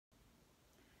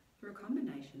Through a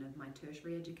combination of my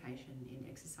tertiary education in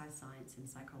exercise science and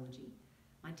psychology,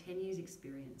 my 10 years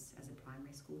experience as a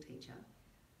primary school teacher,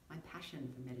 my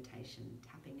passion for meditation,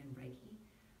 tapping and Reiki,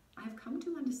 I have come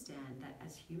to understand that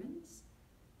as humans,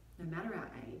 no matter our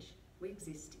age, we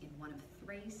exist in one of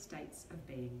 3 states of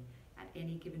being at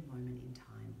any given moment in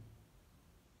time.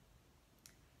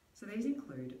 So these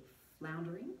include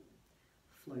floundering,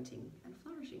 floating and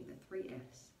flourishing, the 3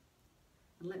 Fs.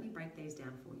 And let me break these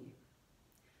down for you.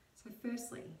 So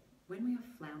firstly, when we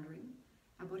are floundering,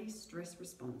 our body's stress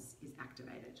response is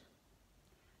activated.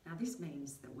 Now this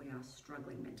means that we are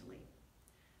struggling mentally.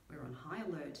 We're on high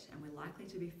alert and we're likely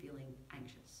to be feeling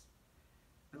anxious.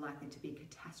 We're likely to be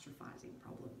catastrophizing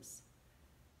problems.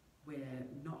 We're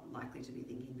not likely to be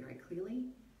thinking very clearly.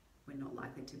 We're not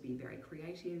likely to be very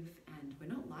creative, and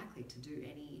we're not likely to do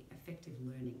any effective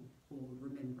learning or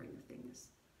remembering of things.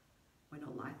 We're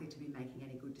not likely to be making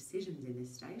any good decisions in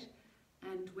this state,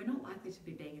 and we're not likely to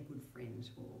be being a good friend,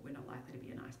 or we're not likely to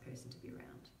be a nice person to be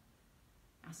around.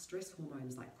 Our stress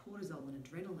hormones like cortisol and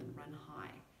adrenaline run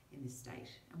high in this state,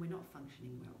 and we're not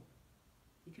functioning well.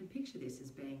 You can picture this as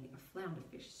being a flounder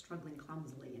fish struggling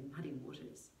clumsily in muddy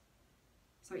waters.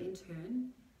 So in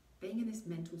turn, being in this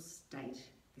mental state,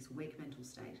 this weak mental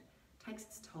state, takes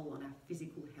its toll on our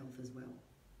physical health as well.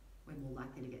 We're more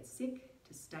likely to get sick,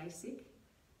 to stay sick,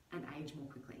 and age more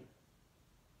quickly.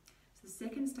 So the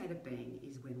second state of being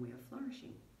is when we are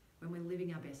flourishing, when we're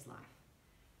living our best life,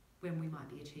 when we might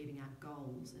be achieving our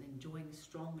goals and enjoying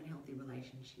strong and healthy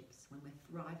relationships, when we're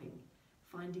thriving,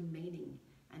 finding meaning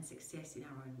and success in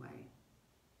our own way.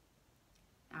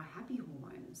 Our happy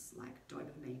hormones like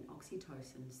dopamine,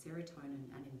 oxytocin, serotonin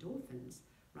and endorphins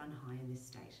run high in this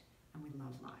state, and we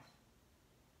love life.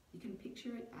 You can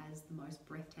picture it as the most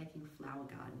breathtaking flower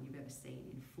garden you've ever seen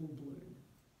in full bloom.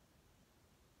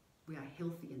 We are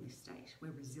healthy in this state,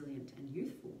 we're resilient and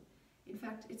youthful. In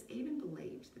fact, it's even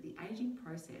believed that the aging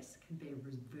process can be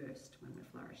reversed when we're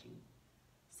flourishing.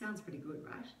 Sounds pretty good,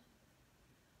 right?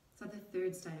 So the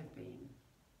third state of being,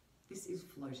 this is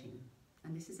floating,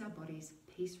 and this is our body's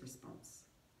peace response.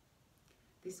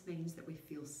 This means that we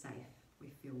feel safe, we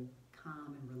feel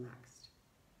calm and relaxed.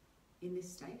 In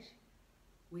this state,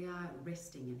 we are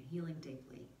resting and healing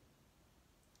deeply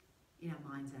in our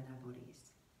minds and our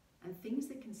bodies. And things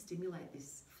that can stimulate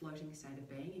this floating state of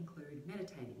being include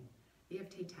meditating,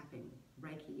 EFT tapping,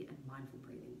 Reiki and mindful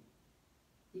breathing.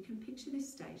 You can picture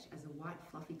this state as a white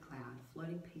fluffy cloud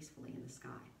floating peacefully in the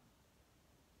sky.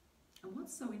 And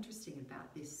what's so interesting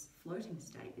about this floating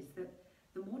state is that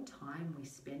the more time we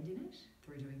spend in it,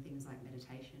 through doing things like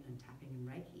meditation and tapping and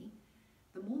Reiki,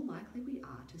 the more likely we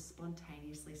are to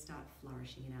spontaneously start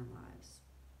flourishing in our lives.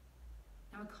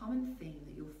 Now, a common theme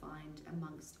that you'll find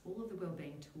amongst all of the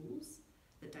wellbeing tools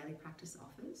that daily practice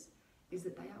offers is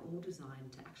that they are all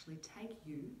designed to actually take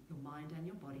you, your mind and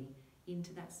your body,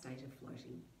 into that state of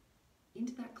floating,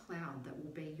 into that cloud that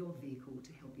will be your vehicle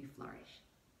to help you flourish.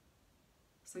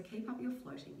 So keep up your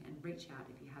floating and reach out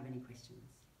if you have any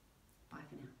questions. Bye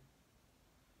for now.